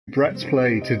Brett's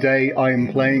Play. Today I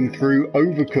am playing through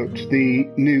Overcooked,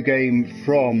 the new game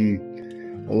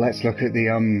from... Well, let's look at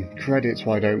the credits,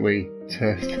 why don't we,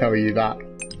 to tell you that.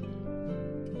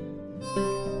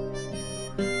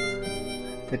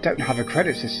 They don't have a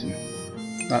credit system.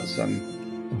 That's a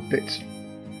bit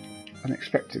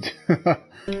unexpected.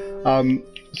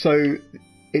 So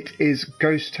it is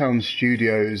Ghost Town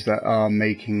Studios that are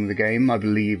making the game. I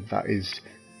believe that is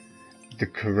the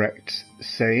correct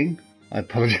saying. I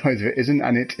apologise if it isn't,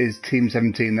 and it is Team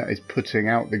 17 that is putting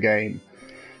out the game.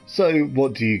 So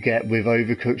what do you get with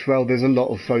Overcooked? Well, there's a lot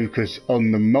of focus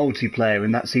on the multiplayer,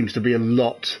 and that seems to be a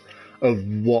lot of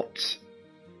what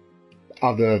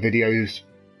other videos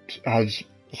has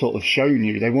sort of shown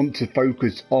you. They want to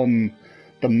focus on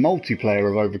the multiplayer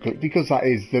of Overcooked because that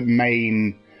is the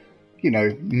main, you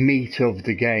know, meat of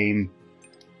the game.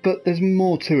 But there's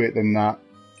more to it than that.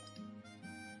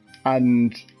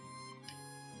 And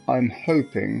I'm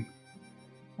hoping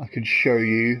I could show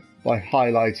you by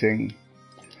highlighting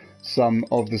some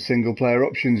of the single player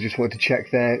options. Just wanted to check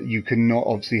there. You cannot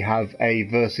obviously have a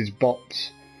versus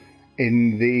bots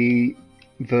in the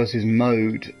versus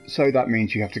mode, so that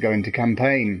means you have to go into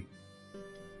campaign.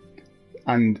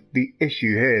 And the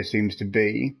issue here seems to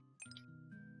be,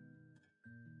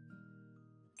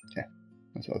 yeah,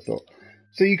 that's what I thought.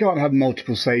 So you can't have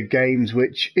multiple save games,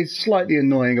 which is slightly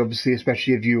annoying, obviously,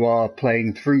 especially if you are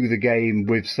playing through the game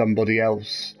with somebody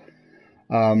else.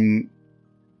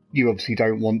 You obviously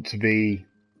don't want to be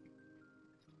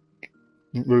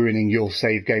ruining your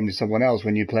save game to someone else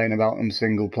when you're playing about on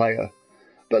single player.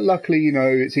 But luckily, you know,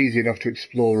 it's easy enough to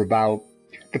explore about.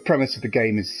 The premise of the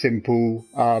game is simple.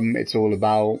 It's all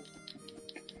about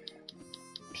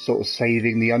sort of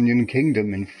saving the Onion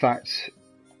Kingdom. In fact,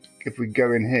 if we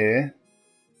go in here,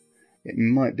 it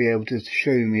might be able to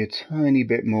show me a tiny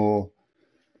bit more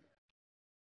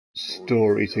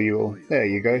story to you all. There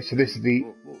you go. So this is the,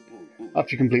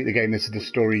 after you complete the game, this is the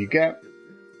story you get.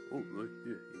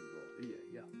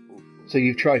 So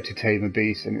you've tried to tame a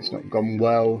beast and it's not gone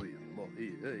well.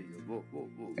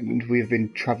 And we have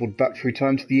been travelled back through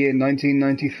time to the year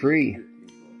 1993.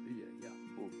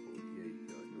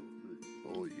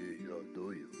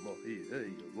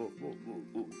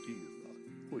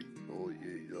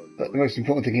 But the most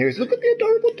important thing here is look at the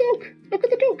adorable dog! Look at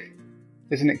the dog!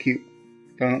 Isn't it cute?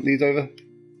 Can I knock these over?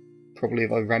 Probably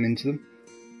if I ran into them.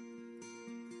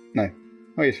 No.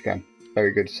 Oh yes you can.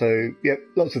 Very good. So, yep,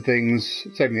 lots of things.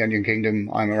 Saving the Onion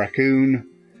Kingdom. I'm a raccoon.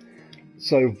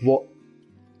 So what...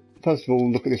 First of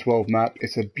all, look at this world map.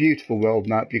 It's a beautiful world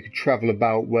map. You can travel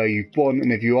about where you want,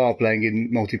 and if you are playing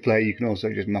in multiplayer, you can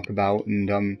also just muck about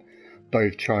and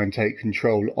both try and take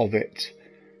control of it.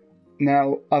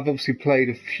 Now, I've obviously played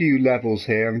a few levels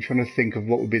here. I'm trying to think of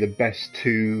what would be the best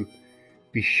to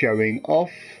be showing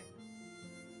off.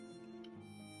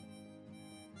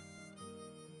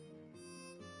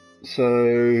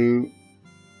 So,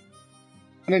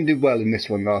 I didn't do well in this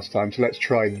one last time, so let's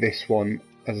try this one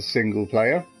as a single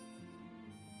player.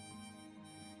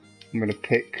 I'm going to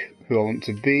pick who I want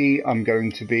to be. I'm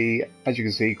going to be, as you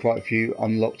can see, quite a few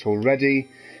unlocked already.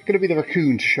 Going to be the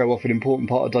raccoon to show off an important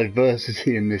part of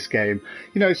diversity in this game.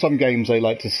 You know, some games they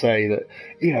like to say that,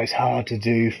 you know, it's hard to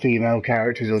do female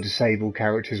characters or disabled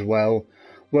characters well.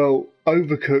 Well,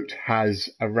 Overcooked has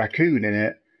a raccoon in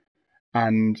it,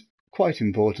 and quite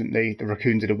importantly, the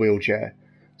raccoon's in a wheelchair.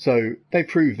 So they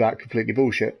prove that completely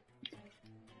bullshit.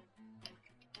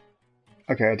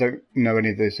 Okay, I don't know any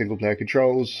of the single player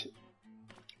controls.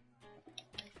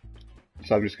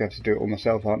 So I'm just going to have to do it all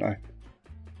myself, aren't I?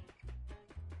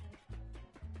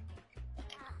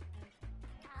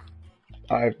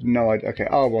 I have no idea. Okay,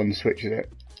 R1 switches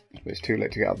it. But it's too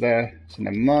late to get up there, so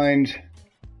never mind.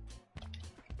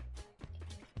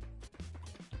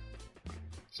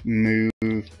 Let's move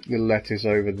the lettuce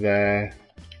over there.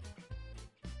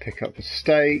 Pick up the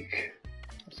steak.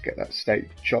 Let's get that steak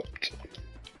chopped.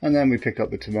 And then we pick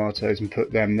up the tomatoes and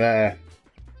put them there.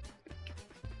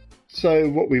 So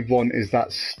what we want is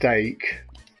that steak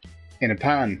in a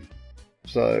pan.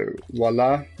 So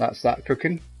voila, that's that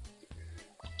cooking.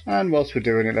 And whilst we're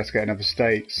doing it, let's get another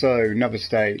steak. So another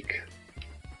steak.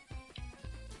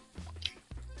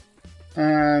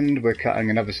 And we're cutting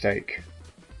another steak.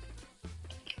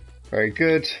 Very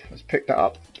good. Let's pick that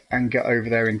up and get over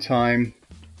there in time.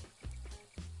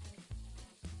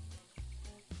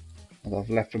 I've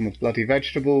left them with bloody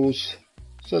vegetables.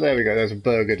 So there we go, there's a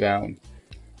burger down.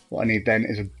 What I need then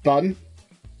is a bun.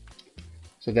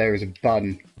 So there is a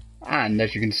bun. And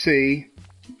as you can see,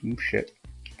 oh shit,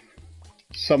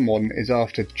 someone is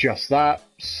after just that.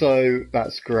 So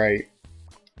that's great.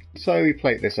 So we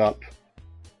plate this up.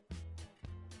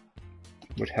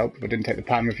 would help if I didn't take the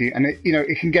pan with you. And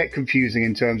it can get confusing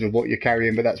in terms of what you're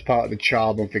carrying, but that's part of the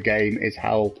charm of the game, is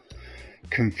how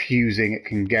confusing it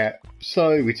can get.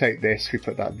 So we take this, we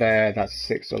put that there, that's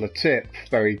a $6 tip,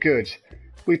 very good.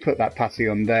 We put that patty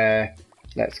on there.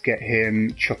 Let's get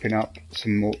him chopping up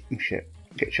some more,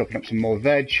 chopping up some more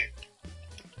veg.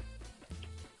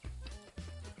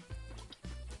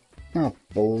 Oh,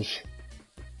 balls.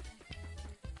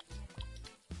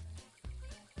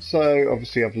 So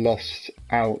obviously I've lost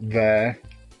out there.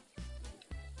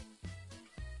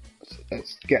 So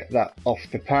let's get that off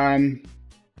the pan.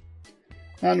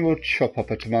 And we'll chop up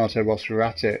a tomato whilst we're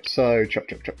at it. So chop,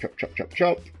 chop, chop, chop, chop, chop,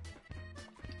 chop.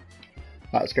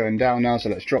 That's going down now, so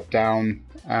let's drop down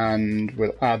and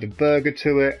we'll add a burger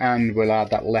to it and we'll add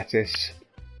that lettuce.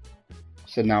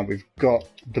 So now we've got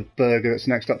the burger that's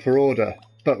next up for order.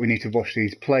 But we need to wash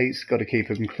these plates, got to keep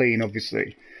them clean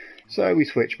obviously. So we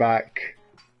switch back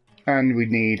and we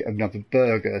need another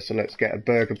burger. So let's get a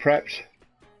burger prepped.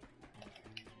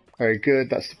 Very good,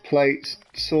 that's the plates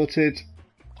sorted.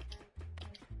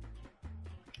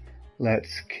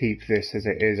 Let's keep this as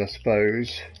it is, I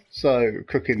suppose. So,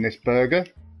 cooking this burger.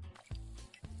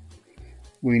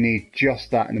 We need just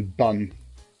that in a bun.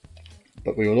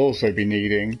 But we will also be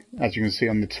needing, as you can see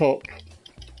on the top,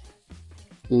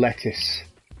 lettuce.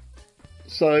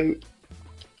 So,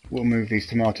 we'll move these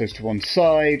tomatoes to one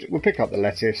side, we'll pick up the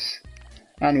lettuce,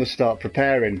 and we'll start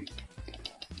preparing.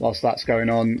 Whilst that's going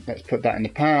on, let's put that in the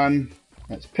pan.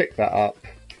 Let's pick that up.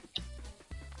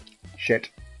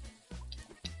 Shit.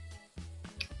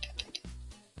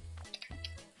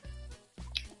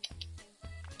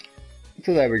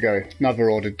 So there we go,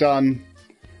 another order done.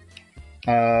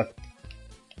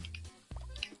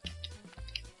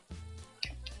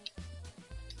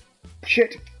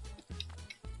 Shit!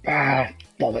 Ah,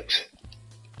 bollocks.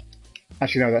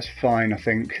 Actually no, that's fine I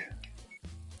think.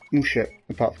 Oh shit,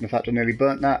 apart from the fact I nearly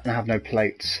burnt that and I have no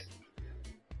plates.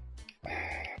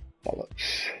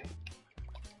 Bollocks.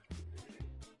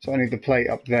 So I need the plate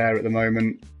up there at the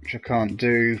moment, which I can't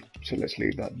do, so let's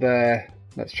leave that there.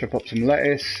 Let's chop up some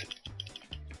lettuce.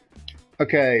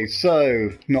 Okay,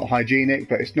 so, not hygienic,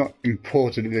 but it's not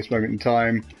important at this moment in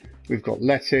time. We've got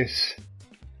lettuce,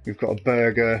 we've got a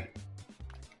burger.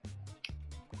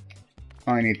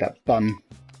 I need that bun.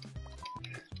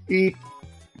 Eep.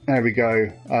 There we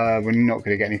go. We're not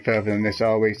going to get any further than this,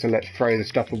 are we? So let's throw the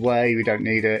stuff away, we don't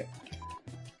need it.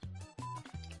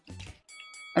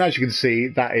 And as you can see,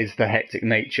 that is the hectic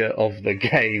nature of the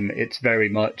game. It's very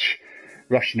much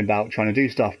rushing about trying to do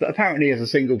stuff. But apparently as a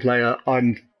single player,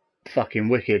 I'm fucking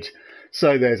wicked.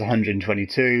 So there's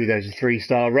 122, there's a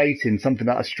 3-star rating, something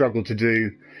that I struggle to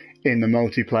do in the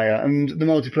multiplayer. And the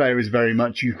multiplayer is very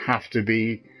much, you have to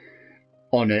be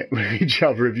on it with each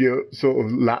other. If you sort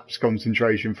of lapse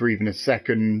concentration for even a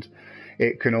second,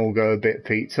 it can all go a bit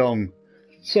Pete Tong.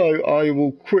 So I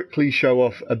will quickly show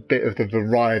off a bit of the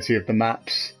variety of the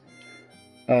maps.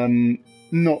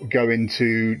 Not going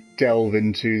to delve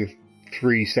into the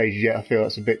 3 stages yet, I feel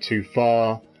that's a bit too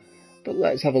far. But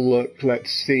let's have a look,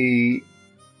 let's see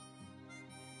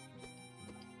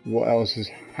what else has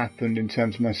happened in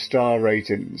terms of my star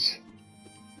ratings.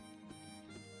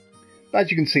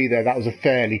 As you can see there, that was a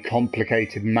fairly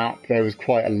complicated map, there was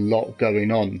quite a lot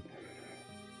going on.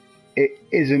 It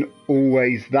isn't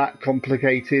always that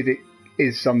complicated, it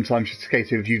is sometimes just a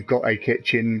case of if you've got a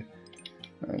kitchen.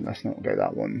 Let's not go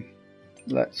that one,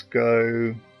 let's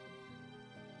go...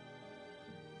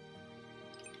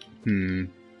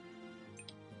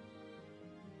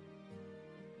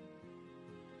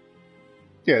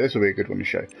 Yeah, this will be a good one to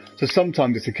show. So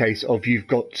sometimes it's a case of you've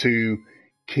got to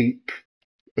keep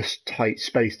a tight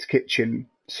spaced kitchen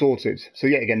sorted. So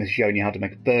yet again, this is showing you how to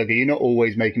make a burger. You're not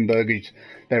always making burgers.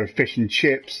 There are fish and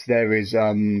chips. There is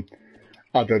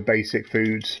other basic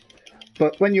foods.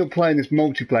 But when you're playing this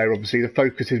multiplayer, obviously the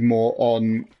focus is more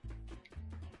on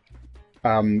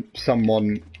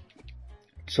someone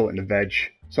sorting the veg,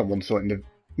 someone sorting the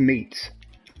meat.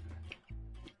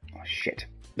 Oh shit.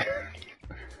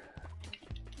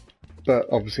 But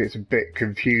obviously it's a bit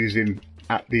confusing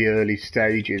at the early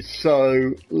stages.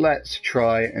 So let's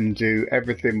try and do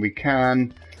everything we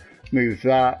can. Move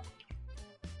that.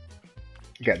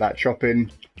 Get that chopping.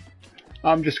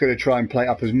 I'm just going to try and plate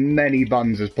up as many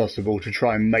buns as possible to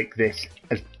try and make this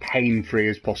as pain-free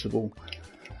as possible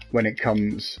when it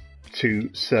comes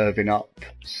to serving up.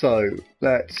 So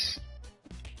let's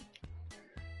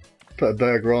put a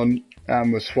burger on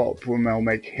and we'll swap and I'll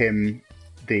make him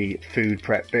the food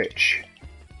prep bitch.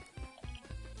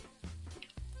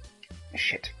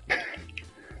 Shit.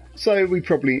 So we're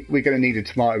going to need a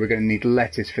tomato, we're going to need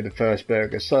lettuce for the first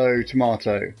burger. So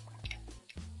tomato.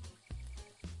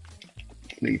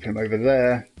 Leave him over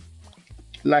there.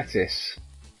 Lettuce.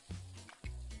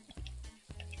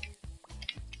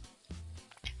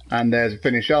 And there's a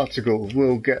finished article.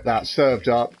 We'll get that served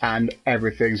up and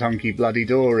everything's hunky bloody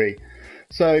dory.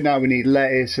 So now we need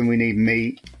lettuce and we need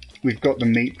meat. We've got the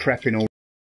meat prepping all.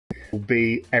 Will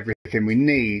be everything we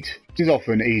need. This is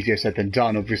often easier said than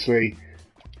done, obviously.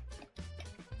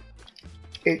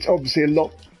 It's obviously a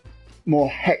lot more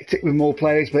hectic with more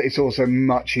players, but it's also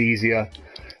much easier,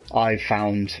 I've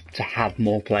found, to have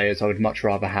more players. I would much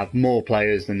rather have more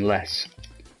players than less.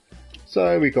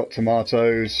 So we've got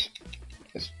tomatoes.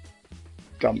 Let's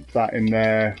dump that in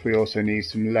there. We also need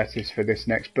some lettuce for this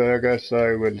next burger,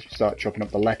 so we'll start chopping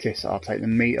up the lettuce. I'll take the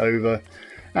meat over.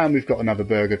 And we've got another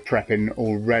burger prepping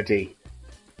already.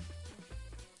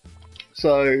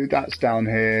 So that's down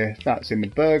here. That's in the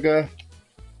burger.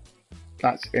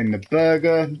 That's in the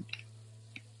burger.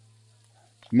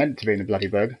 It's meant to be in the bloody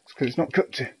burger. It's because it's not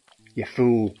cooked. You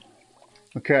fool.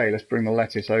 Okay, let's bring the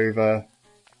lettuce over.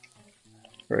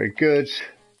 Very good.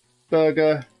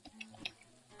 Burger.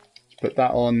 Let's put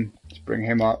that on. Let's bring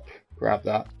him up. Grab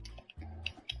that.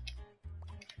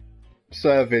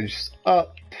 Service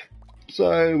up.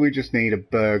 So we just need a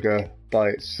burger by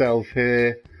itself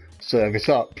here. Service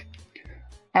up.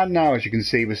 And now, as you can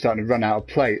see, we're starting to run out of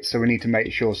plates, so we need to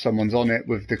make sure someone's on it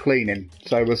with the cleaning.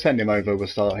 So we'll send him over, we'll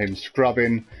start him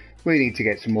scrubbing. We need to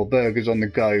get some more burgers on the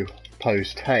go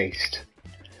post-haste.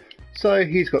 So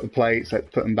he's got the plates, let's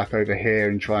put them back over here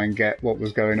and try and get what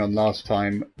was going on last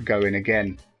time going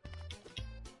again.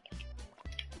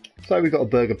 So we've got a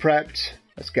burger prepped,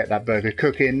 let's get that burger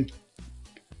cooking.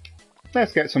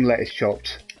 Let's get some lettuce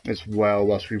chopped as well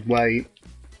whilst we wait.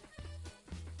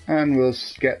 And we'll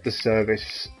get the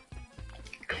service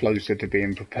closer to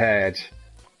being prepared.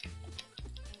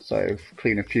 So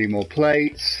clean a few more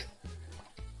plates.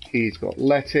 He's got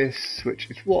lettuce, which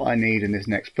is what I need in this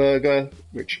next burger,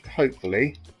 which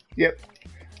hopefully, yep,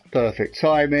 perfect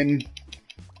timing.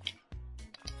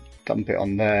 Dump it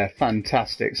on there,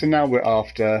 fantastic. So now we're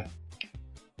after,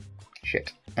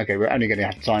 shit, okay, we're only going to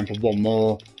have time for one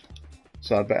more.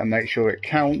 So I better make sure it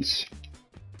counts.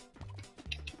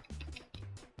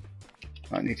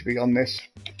 I need to be on this.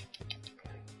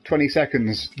 20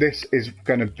 seconds. This is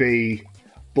going to be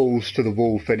balls to the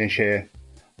wall finish here.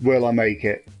 Will I make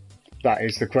it? That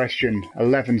is the question.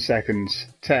 11 seconds.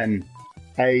 10,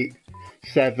 8,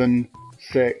 7,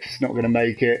 6. Not going to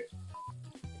make it.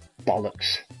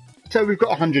 Bollocks. So we've got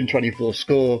 124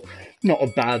 score. Not a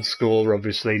bad score,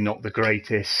 obviously. Not the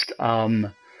greatest.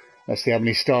 Let's see how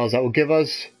many stars that will give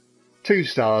us. 2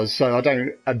 stars, so I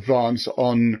don't advance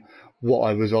on what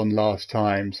I was on last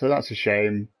time, so that's a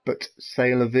shame, but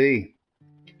c'est la vie.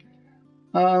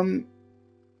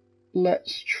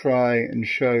 Let's try and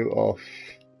show off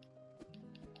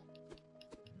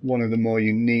one of the more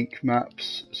unique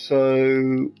maps,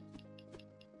 so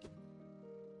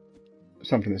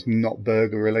something that's not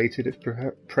burger related, if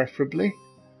preferably.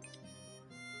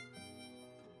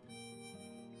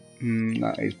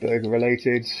 That is burger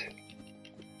related.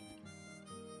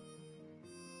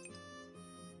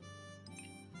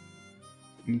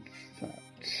 In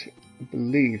fact, I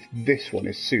believe this one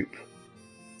is soup.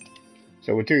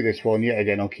 So we'll do this one yet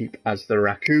again. I'll keep as the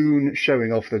raccoon,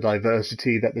 showing off the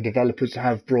diversity that the developers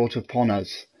have brought upon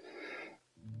us.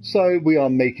 So we are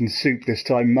making soup this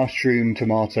time, mushroom,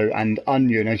 tomato and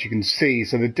onion, as you can see.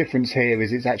 So the difference here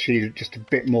is it's actually just a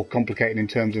bit more complicated in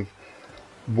terms of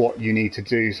what you need to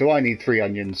do. So I need 3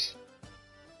 onions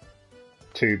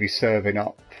to be serving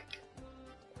up.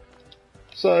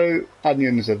 So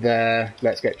onions are there,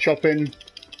 let's get chopping.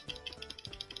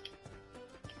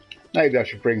 Maybe I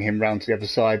should bring him round to the other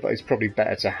side, but it's probably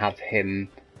better to have him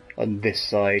on this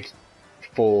side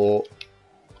for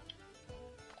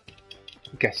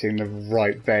getting the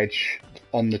right veg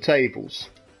on the tables.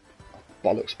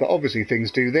 Bollocks, but obviously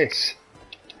things do this.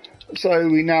 So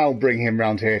we now bring him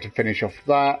round here to finish off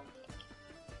that.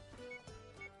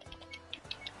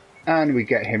 And we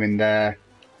get him in there.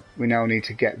 We now need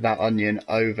to get that onion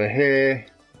over here.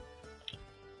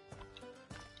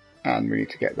 And we need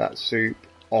to get that soup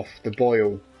off the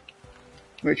boil,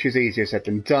 which is easier said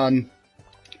than done.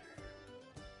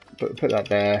 But put that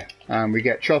there, and we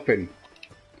get chopping.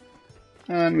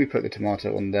 And we put the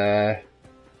tomato on there.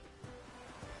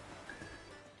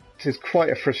 This is quite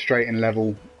a frustrating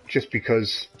level, just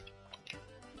because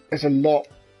there's a lot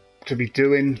to be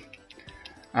doing,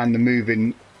 and the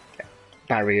moving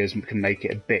barriers can make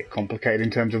it a bit complicated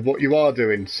in terms of what you are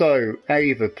doing. So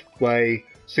either way,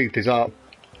 soup is up.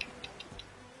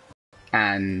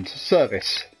 And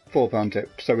service, £4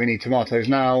 tip. So we need tomatoes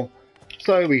now.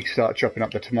 So we start chopping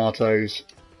up the tomatoes.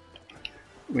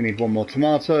 We need one more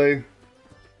tomato.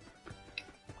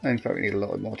 In fact, we need a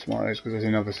lot more tomatoes because there's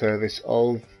another service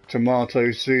of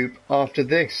tomato soup after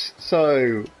this.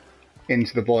 So,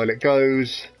 into the boil it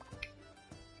goes.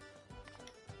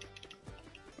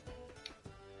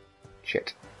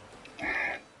 Shit.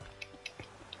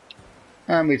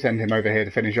 And we send him over here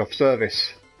to finish off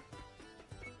service.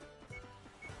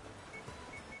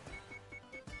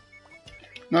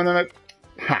 No, no, no.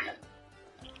 Ha!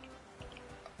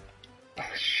 Oh,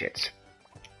 shit.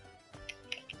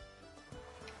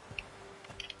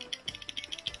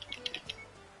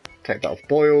 Take that off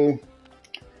boil.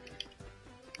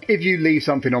 If you leave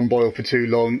something on boil for too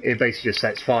long, it basically just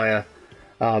sets fire,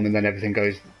 and then everything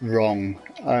goes wrong.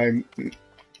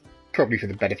 Probably for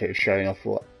the benefit of showing off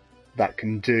what that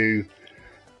can do,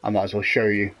 I might as well show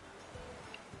you.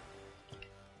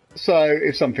 So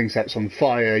if something sets on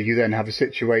fire, you then have a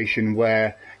situation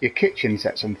where your kitchen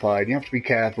sets on fire, and you have to be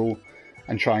careful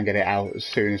and try and get it out as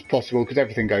soon as possible because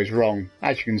everything goes wrong.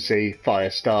 As you can see, fire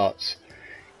starts.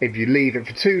 If you leave it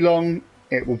for too long,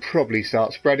 it will probably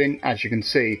start spreading. As you can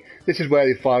see, this is where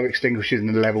the fire extinguishers and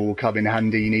the level will come in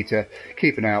handy. You need to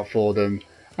keep an eye out for them,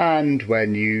 and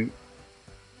when you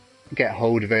get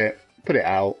hold of it, put it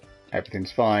out,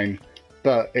 everything's fine.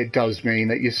 But it does mean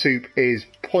that your soup is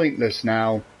pointless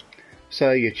now,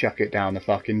 so you chuck it down the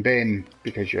fucking bin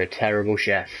because you're a terrible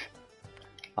chef.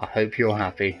 I hope you're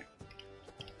happy.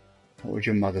 What would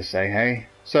your mother say, hey?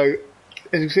 So,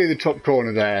 as you can see in the top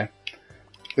corner there,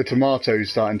 the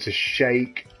tomato's starting to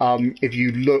shake. If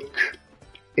you look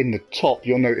in the top,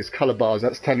 you'll notice colour bars.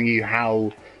 That's telling you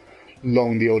how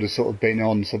long the order's sort of been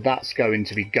on, so that's going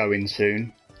to be going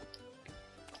soon.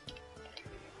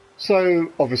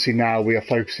 So, obviously now we are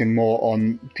focusing more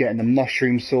on getting the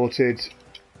mushrooms sorted.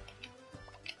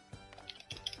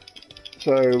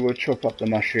 So we'll chop up the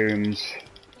mushrooms.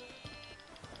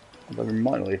 Although we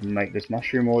might not even make this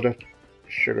mushroom order.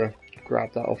 Sugar,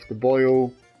 grab that off the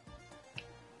boil.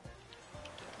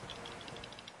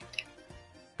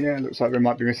 Yeah, looks like we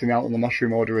might be missing out on the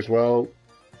mushroom order as well.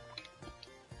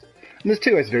 And there's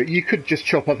two ways to do it. You could just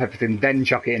chop up everything, then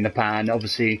chuck it in the pan.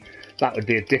 Obviously, that would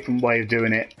be a different way of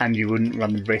doing it, and you wouldn't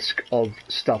run the risk of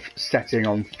stuff setting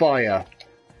on fire.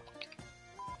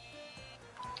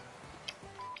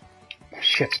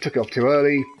 Shit, I took it off too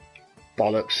early.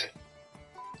 Bollocks.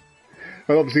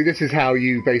 Well, obviously, this is how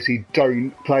you basically don't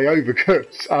play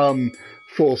Overcooked.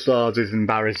 4 stars is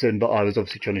embarrassing, but I was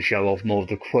obviously trying to show off more of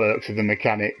the quirks of the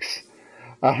mechanics.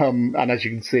 And as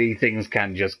you can see, things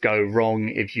can just go wrong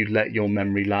if you let your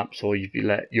memory lapse, or if you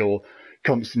let your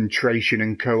concentration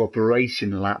and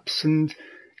cooperation lapse. And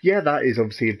yeah, that is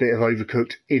obviously a bit of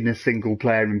Overcooked in a single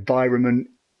player environment.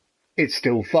 It's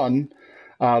still fun.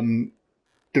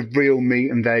 The real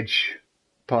meat and veg,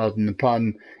 pardon the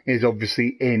pun, is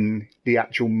obviously in the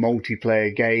actual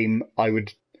multiplayer game. I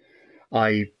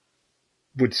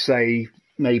would say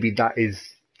maybe that is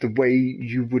the way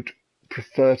you would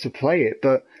prefer to play it.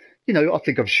 But, you know, I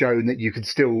think I've shown that you can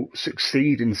still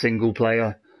succeed in single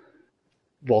player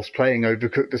whilst playing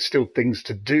Overcooked. There's still things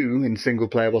to do in single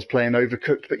player whilst playing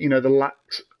Overcooked. But, you know,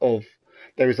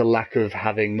 there is a lack of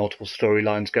having multiple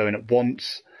storylines going at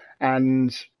once.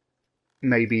 And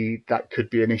maybe that could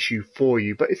be an issue for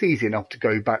you. But it's easy enough to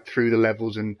go back through the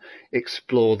levels and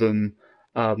explore them.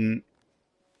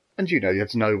 And you know,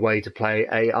 there's no way to play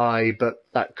AI, but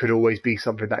that could always be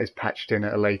something that is patched in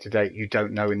at a later date. You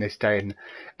don't know in this day and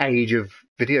age of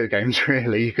video games,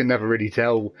 really. You can never really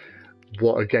tell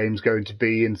what a game's going to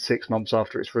be in 6 months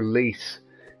after its release.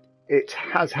 It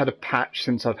has had a patch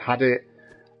since I've had it.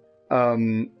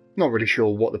 Not really sure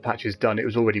what the patch has done. It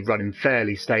was already running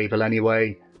fairly stable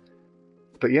anyway.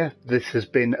 But yeah, this has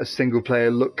been a single player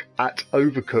look at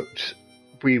Overcooked.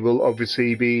 We will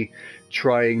obviously be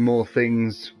trying more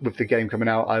things with the game coming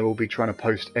out. I will be trying to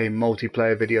post a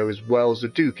multiplayer video as well, so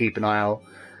do keep an eye out.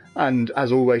 And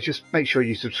as always, just make sure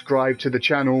you subscribe to the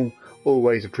channel,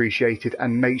 always appreciated,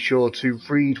 and make sure to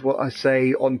read what I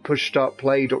say on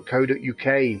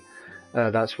pushstartplay.co.uk.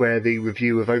 That's where the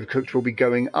review of Overcooked will be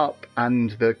going up, and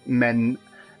the men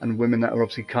and women that are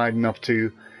obviously kind enough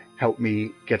to help me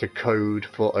get a code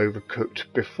for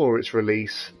Overcooked before its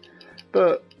release.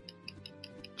 But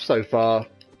so far,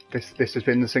 this has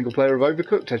been the single player of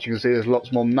Overcooked. As you can see, there's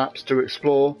lots more maps to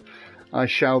explore. I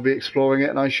shall be exploring it,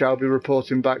 and I shall be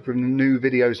reporting back with new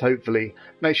videos, hopefully.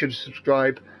 Make sure to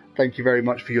subscribe. Thank you very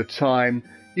much for your time.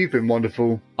 You've been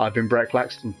wonderful. I've been Brett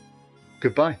Claxton.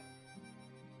 Goodbye.